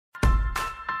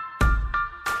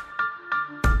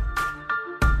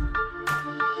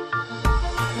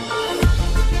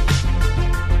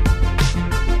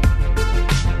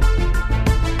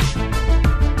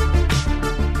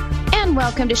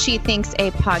Welcome to She Thinks, a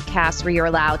podcast where you're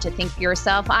allowed to think for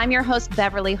yourself. I'm your host,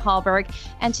 Beverly Hallberg,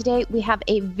 and today we have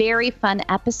a very fun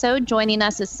episode. Joining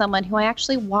us is someone who I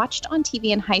actually watched on TV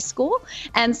in high school,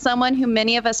 and someone who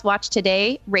many of us watch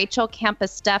today. Rachel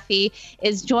Campos Duffy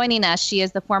is joining us. She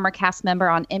is the former cast member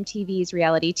on MTV's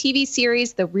reality TV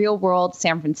series, The Real World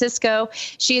San Francisco.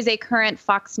 She is a current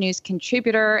Fox News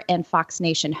contributor and Fox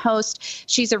Nation host.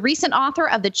 She's a recent author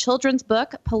of the children's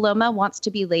book, Paloma Wants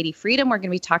to be Lady Freedom. We're going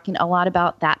to be talking a lot about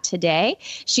that today.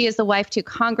 She is the wife to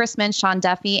Congressman Sean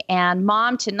Duffy and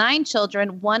mom to 9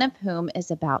 children, one of whom is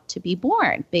about to be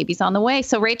born. Baby's on the way.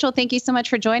 So Rachel, thank you so much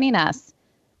for joining us.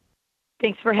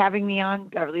 Thanks for having me on,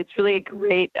 Beverly. It's really a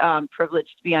great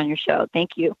privilege to be on your show.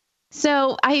 Thank you.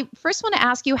 So I first want to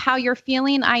ask you how you're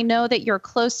feeling. I know that you're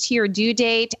close to your due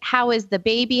date. How is the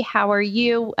baby? How are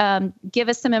you? Give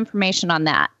us some information on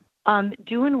that.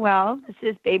 Doing well. This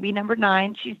is baby number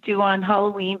 9. She's due on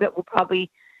Halloween, but we'll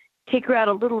probably take her out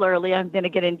a little early. I'm going to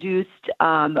get induced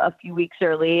a few weeks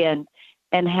early and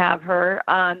have her.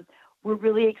 We're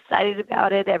really excited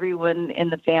about it. Everyone in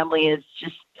the family is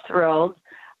just thrilled.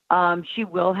 She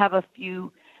will have a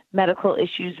few medical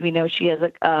issues. We know she has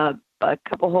a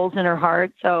couple holes in her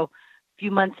heart, so a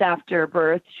few months after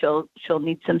birth, she'll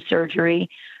need some surgery.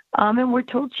 And we're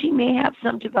told she may have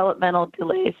some developmental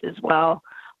delays as well,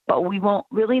 but we won't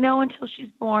really know until she's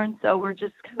born. So we're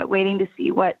just kind of waiting to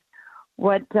see what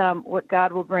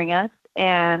God will bring us.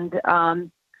 And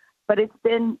but it's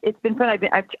been fun.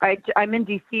 I'm in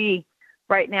DC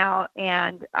right now,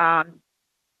 and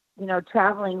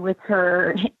traveling with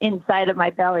her inside of my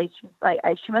belly. She's like,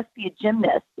 she must be a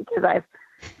gymnast because I've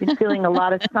been feeling a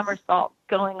lot of somersaults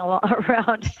going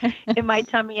around in my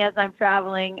tummy as I'm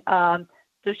traveling.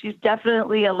 So she's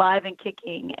definitely alive and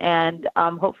kicking, and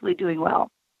hopefully doing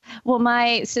well. Well,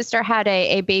 my sister had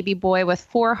a baby boy with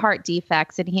 4 heart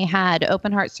defects, and he had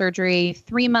open heart surgery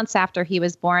 3 months after he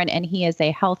was born. And he is a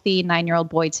healthy 9-year-old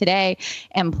boy today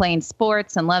and playing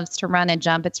sports and loves to run and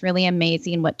jump. It's really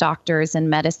amazing what doctors and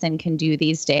medicine can do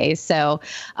these days. So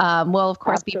we'll, of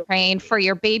course, be praying for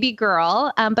your baby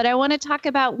girl. But I want to talk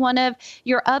about one of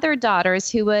your other daughters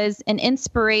who was an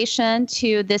inspiration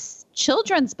to this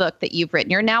children's book that you've written.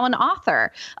 You're now an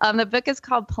author. The book is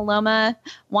called Paloma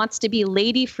Wants to be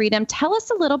Lady Freedom. Tell us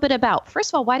a little bit about, first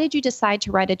of all, why did you decide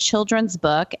to write a children's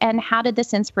book, and how did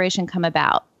this inspiration come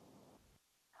about?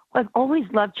 Well, I've always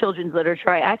loved children's literature.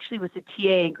 I actually was a TA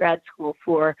in grad school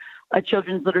for a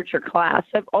children's literature class.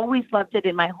 I've always loved it.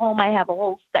 In my home, I have a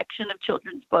whole section of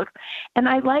children's books, and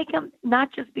I like them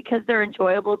not just because they're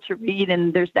enjoyable to read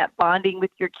and there's that bonding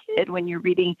with your kid when you're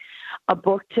reading a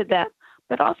book to them,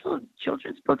 but also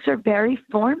children's books are very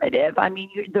formative. I mean,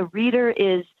 the reader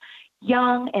is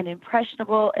young and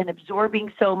impressionable and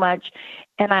absorbing so much.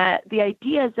 And the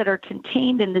ideas that are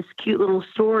contained in this cute little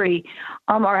story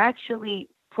are actually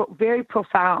very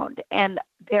profound. And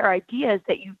they're ideas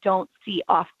that you don't see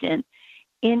often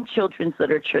in children's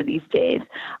literature these days.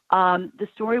 The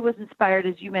story was inspired,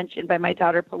 as you mentioned, by my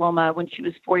daughter Paloma. When she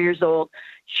was 4 years old,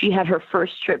 she had her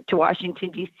first trip to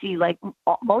Washington, D.C., like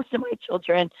most of my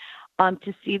children,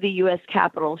 to see the U.S.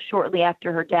 Capitol shortly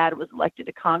after her dad was elected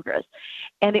to Congress.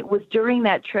 And it was during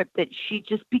that trip that she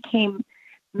just became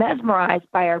mesmerized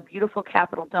by our beautiful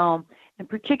Capitol dome, and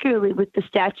particularly with the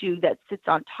statue that sits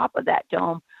on top of that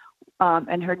dome.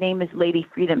 And her name is Lady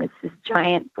Freedom. It's this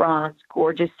giant bronze,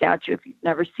 gorgeous statue. If you've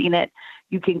never seen it,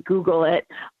 you can Google it.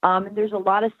 And there's a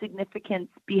lot of significance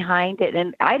behind it.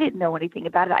 And I didn't know anything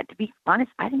about it. To be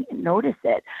honest, I didn't even notice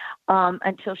it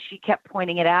until she kept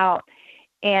pointing it out.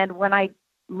 And when I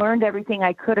learned everything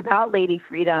I could about Lady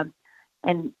Freedom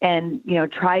and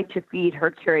tried to feed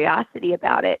her curiosity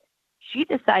about it, she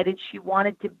decided she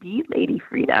wanted to be Lady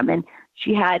Freedom. And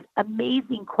she had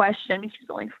amazing questions. I mean, she was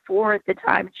only 4 at the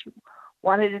time. She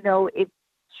wanted to know if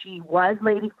she was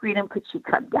Lady Freedom. Could she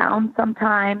cut down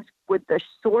sometimes? Would the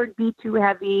sword be too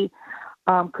heavy?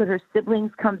 Could her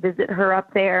siblings come visit her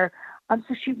up there?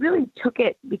 So she really took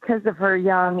it, because of her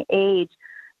young age,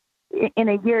 in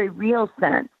a very real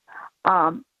sense.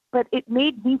 But it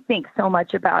made me think so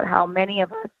much about how many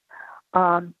of us,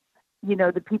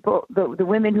 the people, the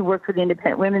women who work for the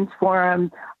Independent Women's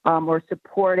Forum or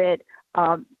support it,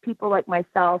 people like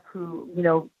myself who,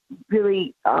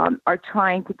 really are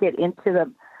trying to get into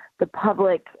the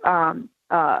public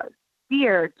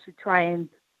sphere to try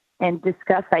and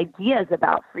discuss ideas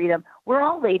about freedom. We're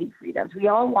all Lady Freedoms. We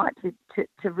all want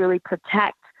to really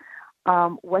protect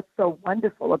what's so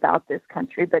wonderful about this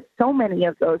country, but so many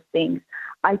of those things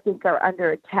I think are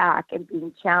under attack and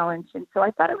being challenged. And so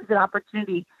I thought it was an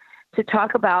opportunity to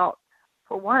talk about,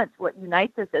 for once, what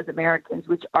unites us as Americans,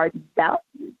 which are these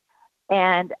values.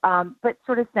 and but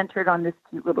sort of centered on this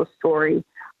cute little story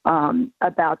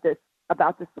about this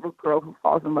little girl who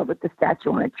falls in love with the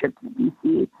statue on a trip to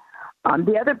D.C.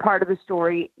 The other part of the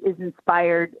story is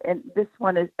inspired, and this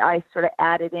one is I sort of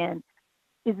added in,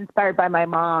 is inspired by my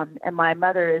mom, and my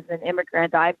mother is an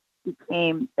immigrant.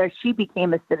 She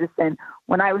became a citizen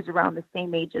when I was around the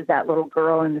same age as that little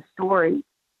girl in the story,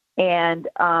 and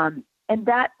so in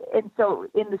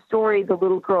the story, the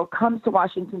little girl comes to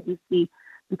Washington D.C.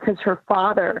 because her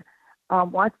father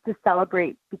wants to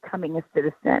celebrate becoming a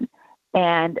citizen.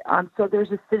 And so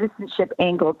there's a citizenship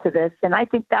angle to this. And I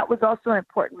think that was also an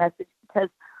important message because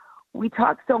we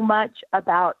talk so much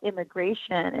about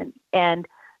immigration. And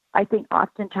I think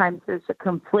oftentimes there's a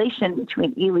conflation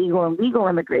between illegal and legal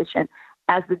immigration.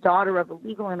 As the daughter of a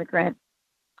legal immigrant,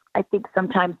 I think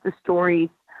sometimes the stories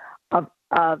of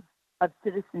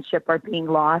citizenship are being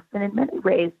lost. And in many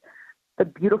ways, the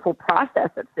beautiful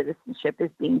process of citizenship is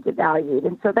being devalued.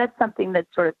 And so that's something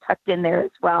that's sort of tucked in there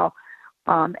as well.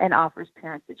 And offers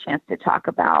parents a chance to talk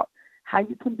about how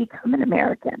you can become an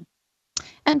American.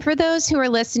 And for those who are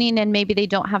listening and maybe they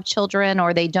don't have children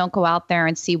or they don't go out there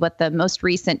and see what the most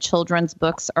recent children's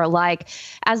books are like,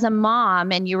 as a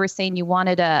mom, and you were saying you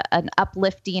wanted an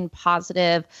uplifting,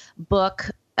 positive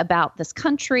book about this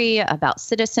country, about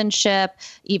citizenship.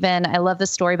 Even I love the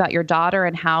story about your daughter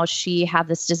and how she had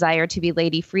this desire to be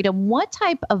Lady Freedom. What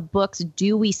type of books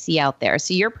do we see out there?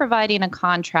 So you're providing a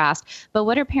contrast, but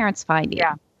what are parents finding?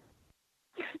 Yeah.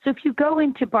 So if you go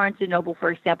into Barnes & Noble, for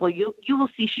example, you will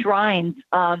see shrines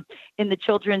in the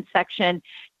children's section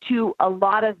to a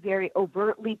lot of very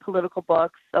overtly political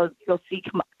books. So you'll see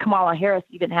Kamala Harris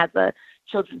even has a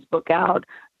children's book out.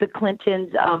 The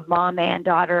Clintons, mom and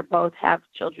daughter, both have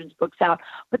children's books out.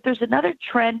 But there's another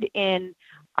trend in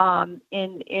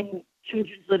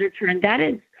children's literature, and that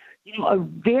is, a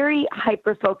very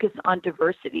hyper focus on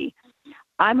diversity.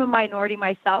 I'm a minority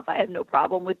myself. I have no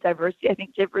problem with diversity. I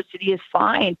think diversity is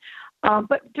fine.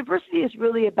 But diversity is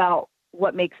really about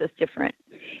what makes us different.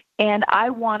 And I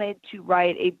wanted to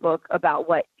write a book about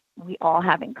what we all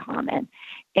have in common.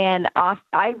 And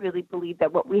I really believe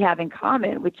that what we have in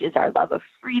common, which is our love of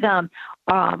freedom,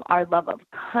 our love of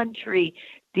country,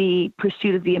 the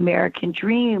pursuit of the American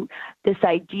dream, this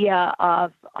idea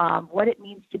of what it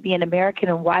means to be an American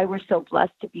and why we're so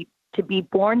blessed to be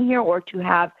born here or to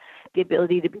have the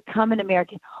ability to become an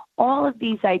American. All of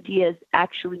these ideas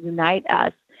actually unite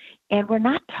us. And we're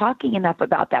not talking enough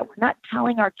about that. We're not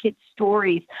telling our kids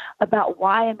stories about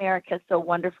why America is so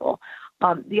wonderful.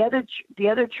 The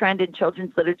other trend in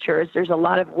children's literature is there's a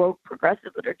lot of woke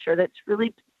progressive literature that's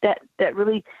really that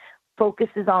really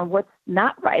focuses on what's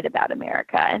not right about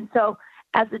America. And so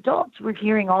as adults, we're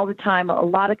hearing all the time a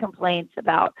lot of complaints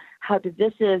about how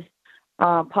divisive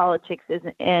politics is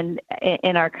in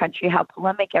our country, how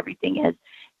polemic everything is.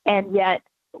 And yet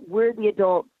we're the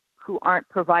adults who aren't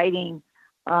providing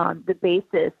the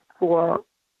basis for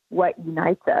what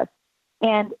unites us.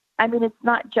 And I mean, it's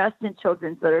not just in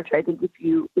children's literature. I think if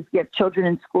you have children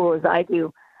in school, as I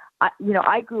do,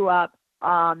 I grew up,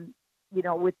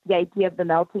 with the idea of the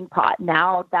melting pot.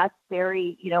 Now that's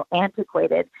very,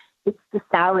 antiquated. It's the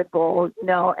salad bowl,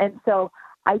 and so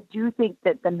I do think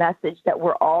that the message that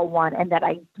we're all one and that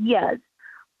ideas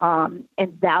and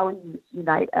values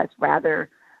unite us rather,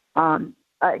 I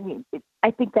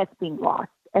think that's being lost.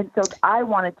 And so I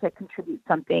wanted to contribute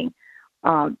something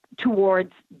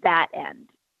towards that end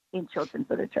in children's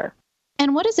literature.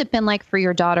 And what has it been like for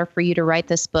your daughter for you to write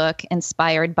this book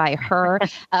inspired by her?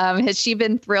 Has she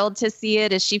been thrilled to see it?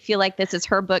 Does she feel like this is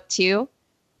her book too?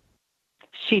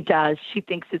 She does. She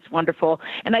thinks it's wonderful.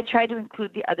 And I try to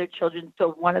include the other children.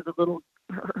 So one of the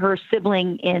her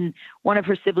siblings in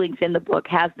the book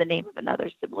has the name of another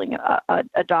sibling,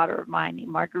 a daughter of mine named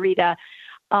Margarita.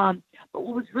 But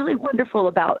what was really wonderful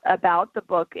about the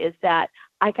book is that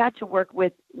I got to work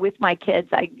with my kids.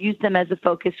 I used them as a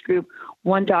focus group.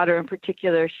 One daughter in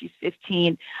particular, she's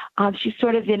 15. She's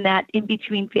sort of in that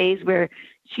in-between phase where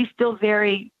she's still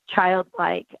very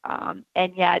childlike,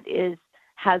 and yet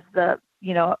has the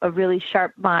a really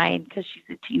sharp mind because she's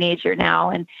a teenager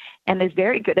now and is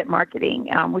very good at marketing,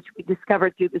 which we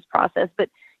discovered through this process. But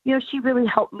she really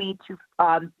helped me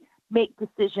to make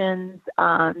decisions,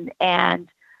 and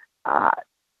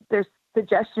there's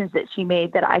suggestions that she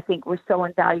made that I think were so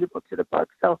invaluable to the book.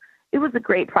 So it was a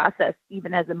great process,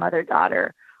 even as a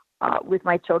mother-daughter, with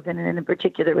my children, and in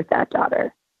particular with that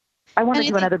daughter. I want to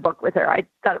do another book with her. I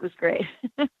thought it was great.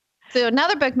 So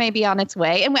another book may be on its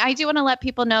way. And I do want to let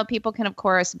people know people can, of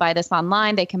course, buy this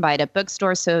online. They can buy it at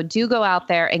bookstores. So do go out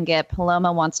there and get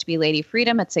Paloma Wants to be Lady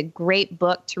Freedom. It's a great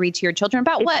book to read to your children.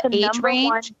 About what age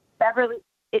range?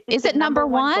 Is it number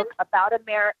one? Book about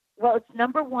America. Well, it's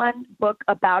number one book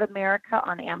about America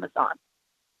on Amazon.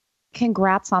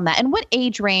 Congrats on that. And what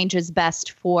age range is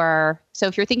best for? So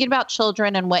if you're thinking about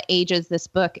children and what ages this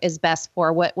book is best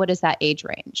for, what is that age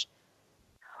range?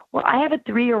 Well, I have a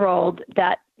 3-year-old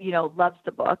that, loves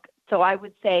the book. So I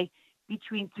would say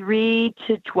between 3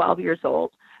 to 12 years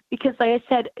old, because like I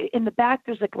said, in the back,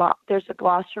 there's a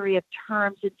glossary of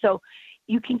terms. And so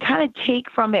you can kind of take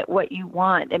from it what you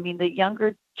want. I mean, the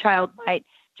younger child might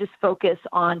just focus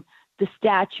on the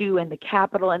statue and the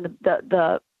Capitol, and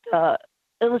the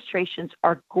illustrations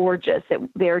are gorgeous.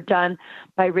 They're done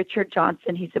by Richard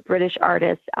Johnson. He's a British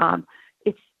artist.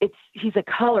 He's a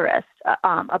colorist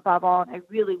above all, and I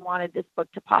really wanted this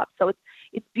book to pop. So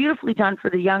it's beautifully done for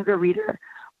the younger reader,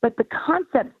 but the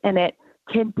concepts in it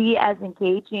can be as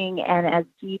engaging and as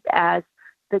deep as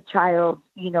the child,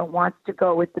 wants to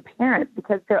go with the parents,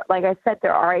 because like I said,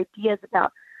 there are ideas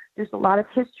about. There's a lot of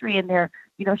history in there.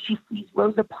 She sees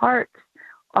Rosa Parks,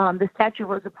 the statue of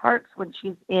Rosa Parks, when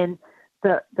she's in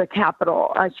the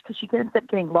Capitol, because she ends up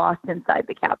getting lost inside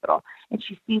the Capitol, and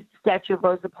she sees the statue of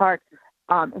Rosa Parks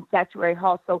in Statuary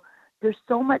Hall. So there's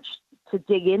so much to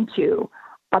dig into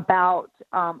about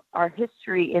our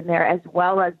history in there, as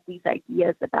well as these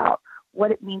ideas about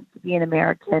what it means to be an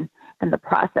American and the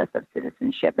process of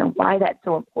citizenship and why that's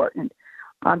so important.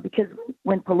 Because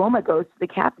when Paloma goes to the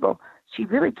Capitol, she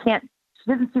really can't.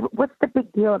 She doesn't see what's the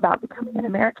big deal about becoming an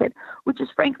American, which is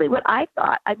frankly what I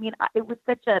thought. I mean, it was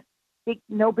such a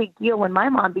no big deal when my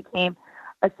mom became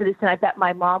a citizen. I bet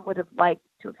my mom would have liked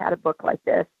to have had a book like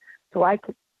this, so I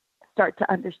could start to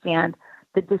understand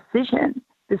the decision,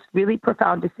 this really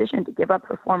profound decision to give up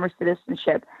her former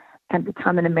citizenship and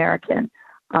become an American.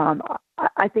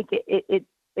 I think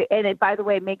it, by the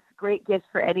way, makes great gifts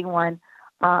for anyone,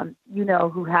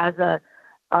 who has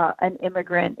an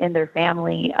immigrant in their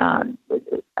family.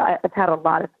 I've had a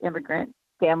lot of immigrant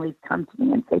families come to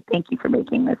me and say, thank you for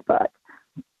making this book.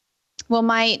 Well,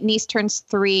 my niece turns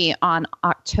 3 on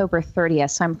October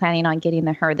 30th, so I'm planning on getting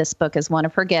her this book as one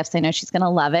of her gifts. I know she's going to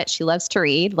love it. She loves to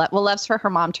read. Loves for her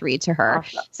mom to read to her.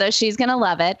 Awesome. So she's going to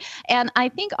love it. And I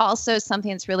think also something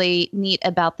that's really neat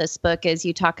about this book is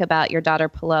you talk about your daughter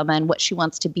Paloma and what she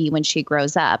wants to be when she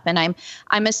grows up. And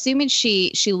I'm assuming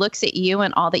she looks at you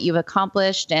and all that you've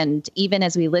accomplished. And even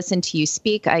as we listen to you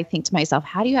speak, I think to myself,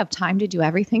 how do you have time to do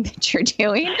everything that you're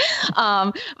doing?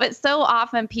 But so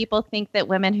often people think that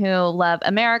women who love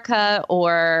America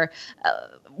or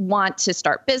want to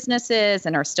start businesses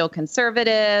and are still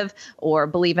conservative or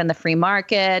believe in the free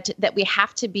market, that we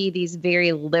have to be these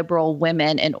very liberal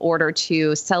women in order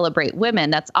to celebrate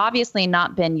women. That's obviously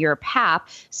not been your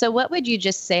path. So what would you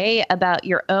just say about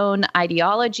your own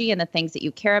ideology and the things that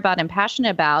you care about and passionate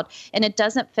about, and it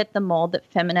doesn't fit the mold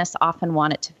that feminists often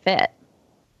want it to fit?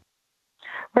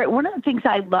 Right. One of the things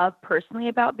I love personally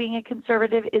about being a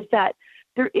conservative is that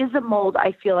there is a mold,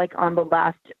 I feel like, on the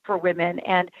left for women.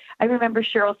 And I remember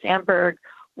Sheryl Sandberg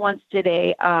once did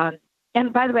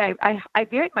and by the way, I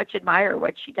very much admire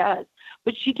what she does,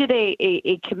 but she did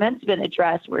a commencement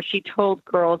address where she told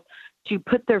girls to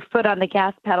put their foot on the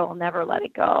gas pedal and never let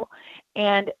it go.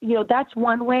 And, that's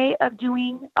one way of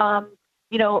doing,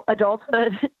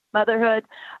 adulthood, motherhood,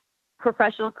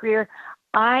 professional career.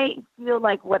 I feel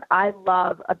like what I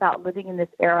love about living in this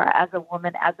era as a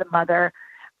woman, as a mother,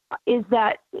 is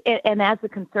that, and as a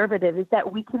conservative, is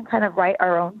that we can kind of write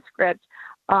our own script.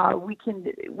 We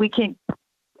can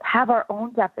have our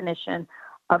own definition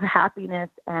of happiness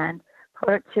and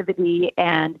productivity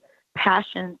and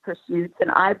passion pursuits.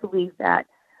 And I believe that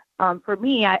for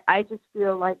me, I just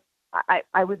feel like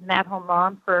I was an at-home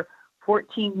mom for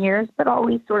 14 years, but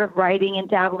always sort of writing and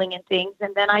dabbling in things.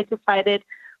 And then I decided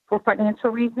for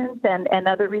financial reasons and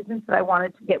other reasons that I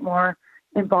wanted to get more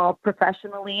involved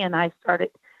professionally. And I started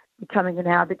becoming an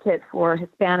advocate for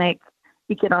Hispanic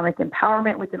economic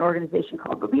empowerment with an organization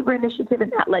called the Libra Initiative,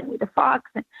 and that led me to Fox.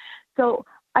 And so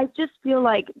I just feel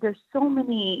like there's so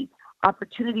many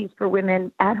opportunities for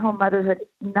women. At-home motherhood is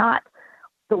not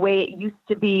the way it used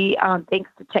to be,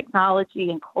 thanks to technology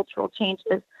and cultural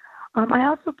changes. I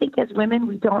also think as women,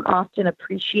 we don't often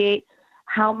appreciate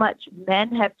how much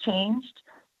men have changed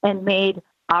and made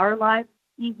our lives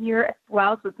easier as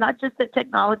well. So it's not just that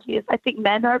technology is. I think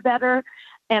men are better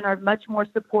and are much more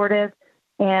supportive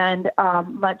and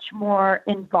much more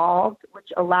involved, which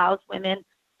allows women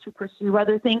to pursue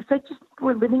other things. So I just think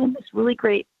we're living in this really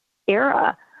great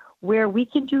era where we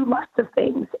can do lots of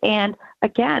things. And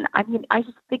again, I mean, I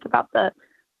just think about the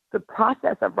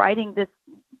process of writing this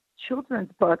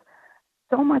children's book.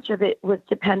 So much of it was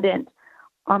dependent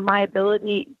on my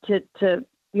ability to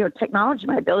technology,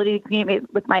 my ability to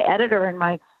communicate with my editor and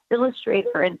my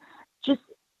illustrator, and just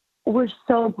we're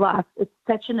so blessed. It's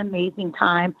such an amazing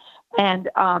time, and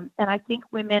I think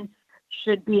women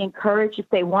should be encouraged if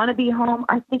they want to be home.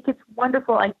 I think it's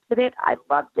wonderful. I did it. I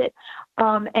loved it,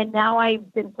 and now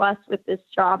I've been blessed with this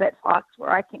job at Fox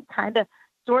where I can kind of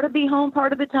sort of be home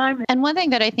part of the time. And one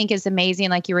thing that I think is amazing,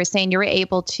 like you were saying, you were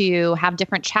able to have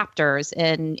different chapters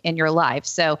in your life.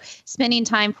 So spending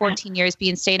time 14 years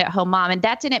being stay-at-home mom, and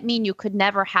that didn't mean you could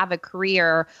never have a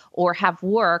career or have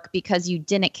work because you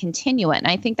didn't continue it. And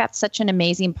I think that's such an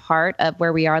amazing part of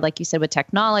where we are, like you said, with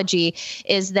technology,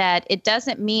 is that it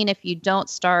doesn't mean if you don't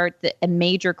start a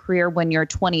major career when you're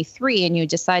 23 and you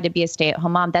decide to be a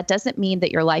stay-at-home mom, that doesn't mean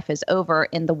that your life is over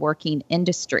in the working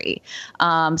industry.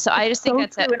 So I just think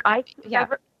that's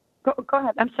Go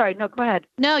ahead. I'm sorry. No, go ahead.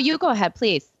 No, you go ahead,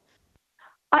 please.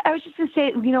 I was just going to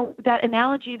say, that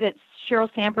analogy that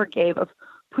Sheryl Sandberg gave of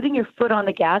putting your foot on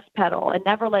the gas pedal and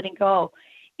never letting go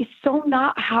is so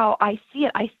not how I see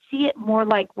it. I see it more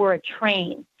like we're a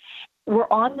train. We're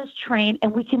on this train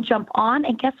and we can jump on,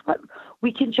 and guess what?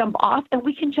 We can jump off and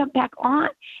we can jump back on.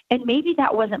 And maybe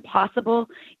that wasn't possible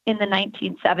in the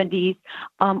 1970s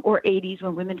or 80s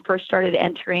when women first started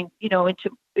entering,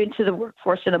 into the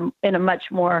workforce in a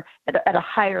much more at a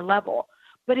higher level.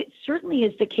 But it certainly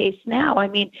is the case now. I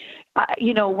mean,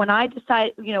 when I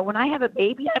decide, when I have a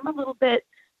baby, I'm a little bit,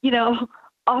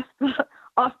 off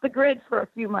the grid for a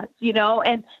few months,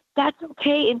 and that's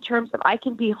okay in terms of I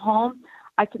can be home.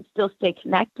 I can still stay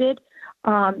connected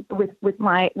with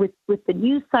the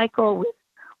news cycle,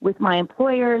 with my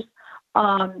employers,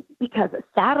 because of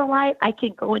satellite. I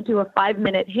can go into a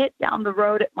 5-minute hit down the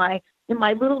road in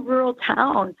my little rural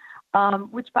town,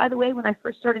 which, by the way, when I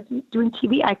first started doing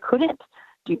TV, I couldn't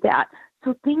do that.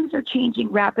 So things are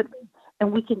changing rapidly,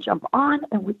 and we can jump on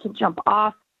and we can jump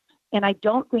off. And I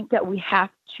don't think that we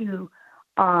have to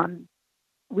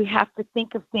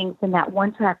think of things in that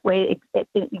one-track way,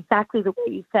 exactly the way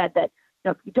you said that,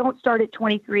 if you don't start at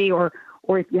 23 or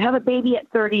if you have a baby at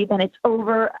 30, then it's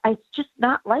over. It's just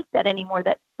not like that anymore.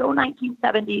 That's so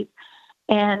 1970s.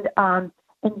 And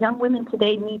young women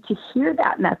today need to hear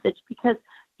that message, because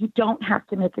you don't have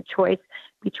to make a choice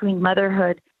between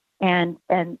motherhood and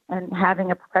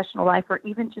having a professional life, or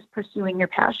even just pursuing your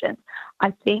passions.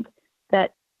 I think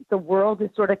that the world is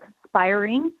sort of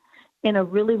conspiring in a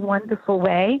really wonderful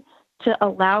way to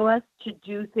allow us to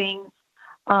do things,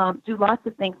 do lots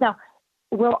of things. Now,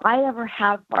 will I ever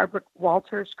have Barbara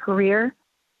Walters' career?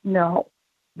 No,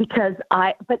 because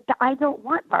I don't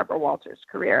want Barbara Walters'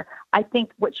 career. I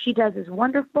think what she does is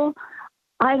wonderful.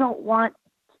 I don't want,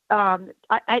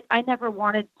 I never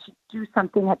wanted to do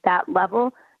something at that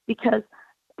level, because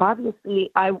obviously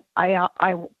I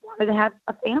wanted to have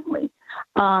a family,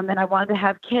 and I wanted to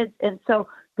have kids. And so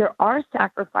there are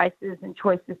sacrifices and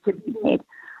choices to be made,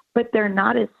 but they're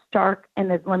not as stark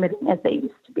and as limiting as they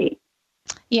used to be.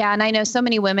 Yeah. And I know so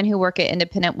many women who work at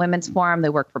Independent Women's Forum. They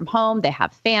work from home, they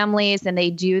have families, and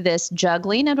they do this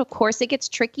juggling. And of course, it gets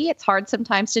tricky. It's hard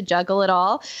sometimes to juggle it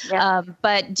all. Yeah.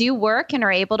 But do work and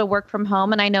are able to work from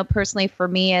home. And I know personally for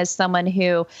me, as someone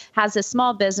who has a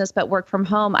small business but work from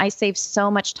home, I save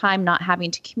so much time not having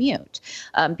to commute,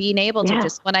 being able to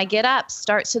just, when I get up,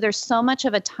 start. So there's so much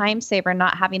of a time saver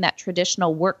not having that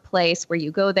traditional workplace where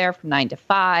you go there from 9 to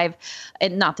 5.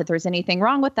 And not that there's anything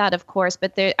wrong with that, of course,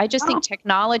 but I just think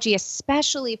technology,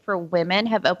 especially for women,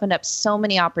 have opened up so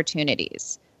many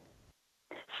opportunities.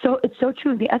 So it's so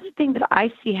true. The other thing that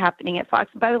I see happening at Fox,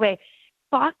 and by the way,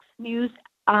 Fox News,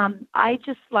 I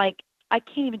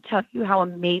can't even tell you how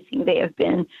amazing they have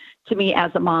been to me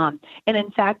as a mom. And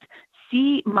in fact,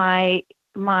 see my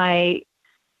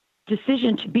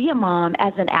decision to be a mom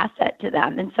as an asset to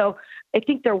them. And so I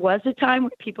think there was a time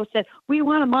when people said, we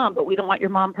want a mom, but we don't want your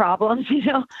mom problems.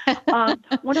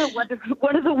 One of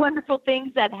the wonderful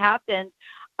things that happened,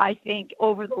 I think,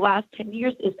 over the last 10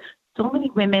 years is so many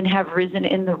women have risen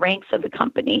in the ranks of the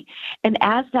company. And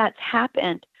as that's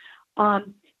happened,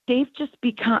 they've just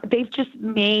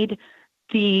made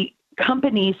the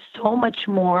company so much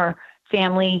more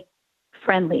family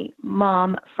friendly,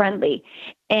 mom friendly.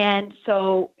 And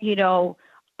so,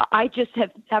 I just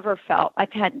have never felt,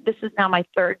 this is now my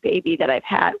third baby that I've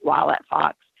had while at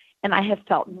Fox, and I have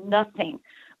felt nothing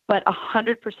but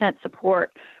 100%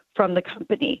 support from the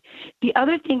company. The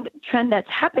other trend that's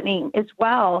happening as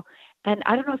well, and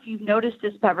I don't know if you've noticed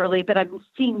this, Beverly, but I'm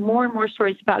seeing more and more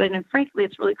stories about it, and frankly,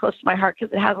 it's really close to my heart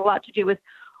because it has a lot to do with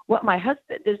what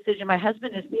the decision my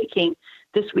husband is making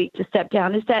this week to step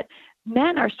down, is that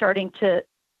men are starting to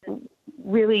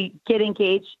really get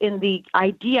engaged in the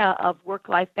idea of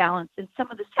work-life balance and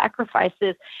some of the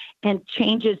sacrifices and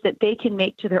changes that they can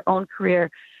make to their own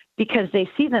career, because they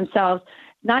see themselves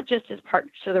not just as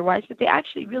partners to their wives, but they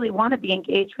actually really want to be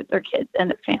engaged with their kids and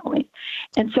their families.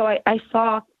 And so I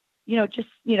saw,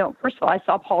 first of all, I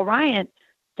saw Paul Ryan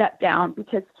step down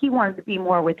because he wanted to be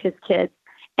more with his kids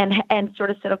and sort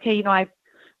of said, okay,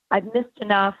 I've missed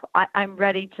enough. I'm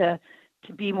ready to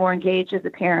be more engaged as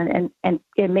a parent and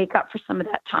make up for some of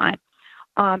that time.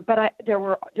 But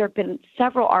there have been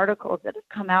several articles that have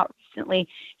come out recently,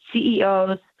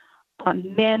 CEOs,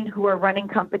 men who are running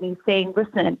companies saying,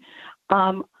 listen,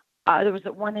 there was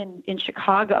one in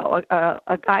Chicago,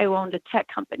 a guy who owned a tech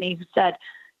company who said,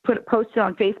 posted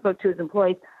on Facebook to his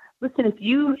employees, listen, if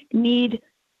you need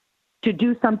to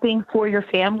do something for your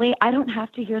family, I don't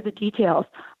have to hear the details.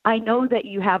 I know that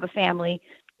you have a family.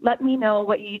 Let me know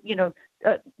what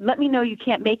let me know you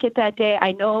can't make it that day.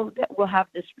 I know that we'll have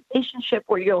this relationship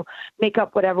where you'll make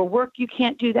up whatever work you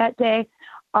can't do that day.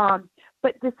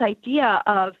 But this idea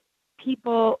of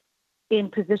people in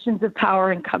positions of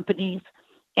power in companies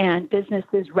and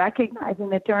businesses recognizing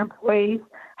that their employees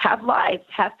have lives,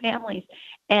 have families,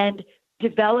 and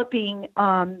developing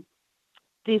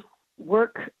this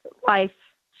work-life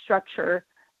structure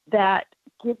that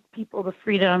gives people the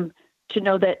freedom to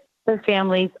know that their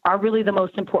families are really the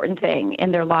most important thing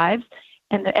in their lives.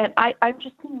 And I'm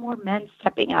just seeing more men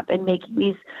stepping up and making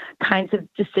these kinds of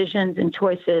decisions and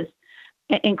choices,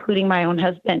 including my own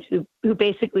husband, who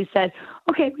basically said,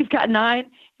 okay, we've got 9.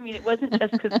 I mean, it wasn't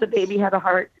just because the baby had a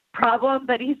heart problem,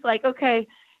 but he's like, okay,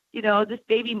 this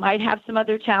baby might have some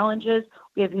other challenges.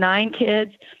 We have 9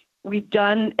 kids. We've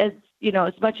done as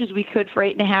much as we could for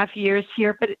 8.5 years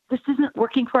here, but this isn't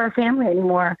working for our family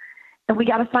anymore. And we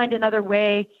got to find another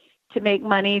way to make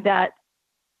money that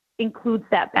includes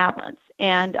that balance.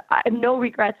 And I have no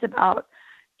regrets about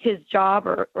his job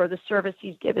or the service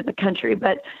he's given the country,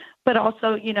 but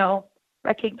also,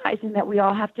 recognizing that we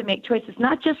all have to make choices,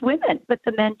 not just women, but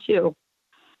the men too.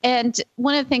 And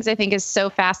one of the things I think is so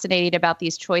fascinating about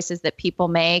these choices that people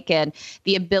make and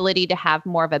the ability to have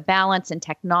more of a balance and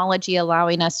technology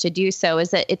allowing us to do so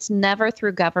is that it's never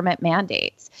through government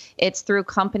mandates. It's through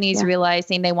companies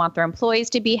realizing they want their employees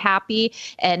to be happy.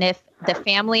 And if the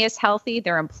family is healthy,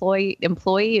 their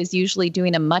employee is usually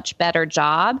doing a much better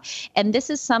job. And this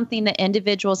is something that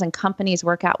individuals and companies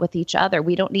work out with each other.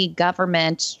 We don't need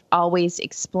government always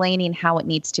explaining how it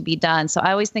needs to be done. So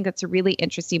I always think that's a really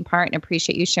interesting part and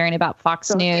appreciate you sharing about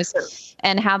Fox News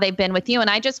and how they've been with you. And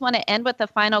I just want to end with the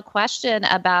final question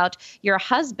about your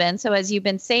husband. So as you've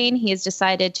been saying, he has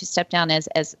decided to step down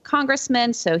as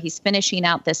congressman. So he's finishing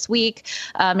out this week.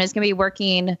 He's going to be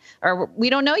working, or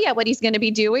we don't know yet what he's going to be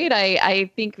doing.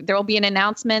 I think there will be an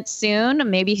announcement soon.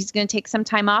 Maybe he's going to take some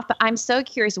time off. But I'm so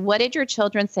curious, what did your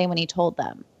children say when he told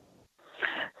them?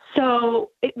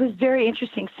 So it was very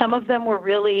interesting. Some of them were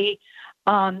really,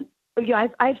 I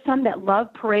have some that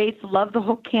love parades, love the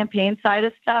whole campaign side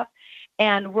of stuff,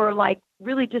 and were like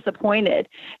really disappointed.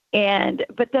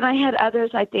 But then I had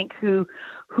others, I think,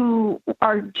 who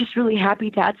are just really happy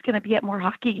Dad's going to be at more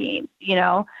hockey games,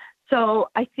 So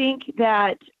I think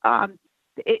that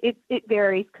it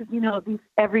varies because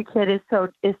every kid is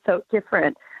so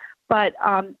different. But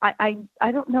I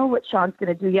don't know what Sean's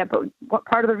going to do yet. But what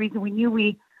part of the reason we knew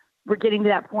we were getting to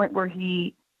that point where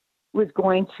he was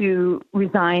going to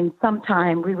resign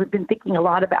sometime, we've been thinking a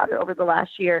lot about it over the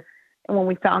last year. And when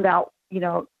we found out,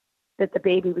 that the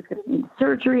baby was going to need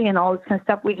surgery and all this kind of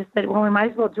stuff, we just said, well, we might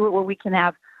as well do it where we can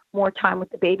have more time with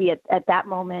the baby at that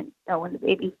moment when the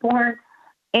baby's born.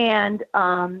 And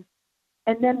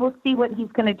then we'll see what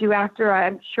he's going to do after.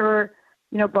 I'm sure,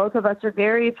 both of us are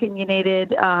very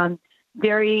opinionated,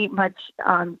 very much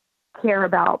care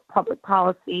about public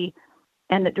policy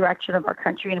and the direction of our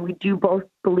country. And we do both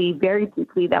believe very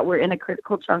deeply that we're in a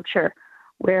critical juncture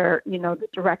where, the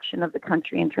direction of the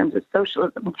country in terms of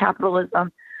socialism and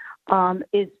capitalism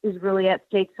is really at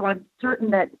stake. So I'm certain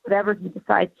that whatever he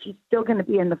decides, he's still going to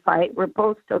be in the fight. We're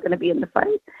both still going to be in the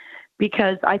fight,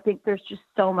 because I think there's just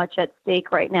so much at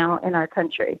stake right now in our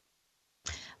country.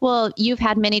 Well, you've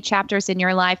had many chapters in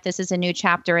your life. This is a new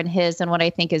chapter in his. And what I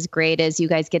think is great is you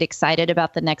guys get excited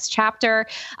about the next chapter.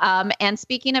 And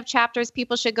speaking of chapters,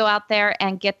 people should go out there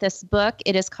and get this book.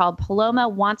 It is called Paloma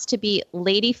Wants to Be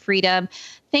Lady Freedom.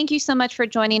 Thank you so much for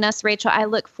joining us, Rachel. I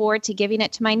look forward to giving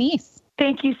it to my niece.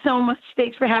 Thank you so much.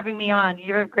 Thanks for having me on.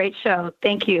 You're a great show.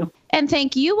 Thank you. And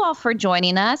thank you all for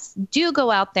joining us. Do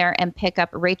go out there and pick up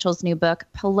Rachel's new book,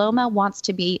 Paloma Wants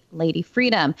to be Lady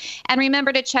Freedom. And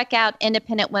remember to check out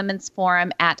Independent Women's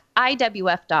Forum at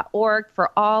IWF.org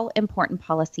for all important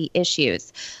policy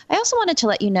issues. I also wanted to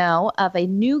let you know of a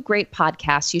new great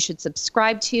podcast you should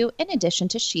subscribe to, in addition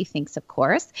to She Thinks, of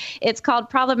course. It's called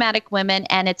Problematic Women,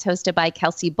 and it's hosted by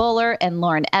Kelsey Bowler and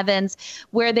Lauren Evans,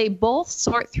 where they both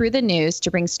sort through the news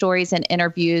to bring stories and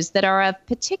interviews that are of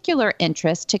particular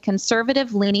interest to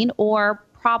conservative-leaning or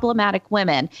problematic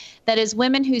women. That is,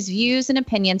 women whose views and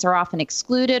opinions are often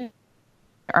excluded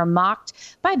or mocked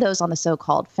by those on the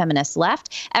so-called feminist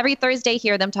left. Every Thursday,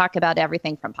 hear them talk about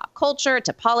everything from pop culture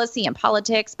to policy and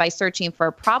politics by searching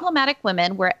for Problematic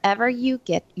Women wherever you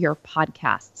get your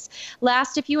podcasts.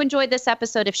 Last, if you enjoyed this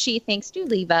episode of She Thinks, do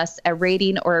leave us a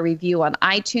rating or a review on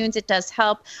iTunes. It does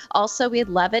help. Also, we'd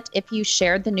love it if you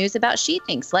shared the news about She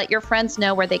Thinks. Let your friends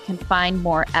know where they can find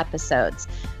more episodes.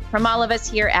 From all of us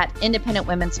here at Independent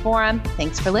Women's Forum,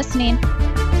 thanks for listening.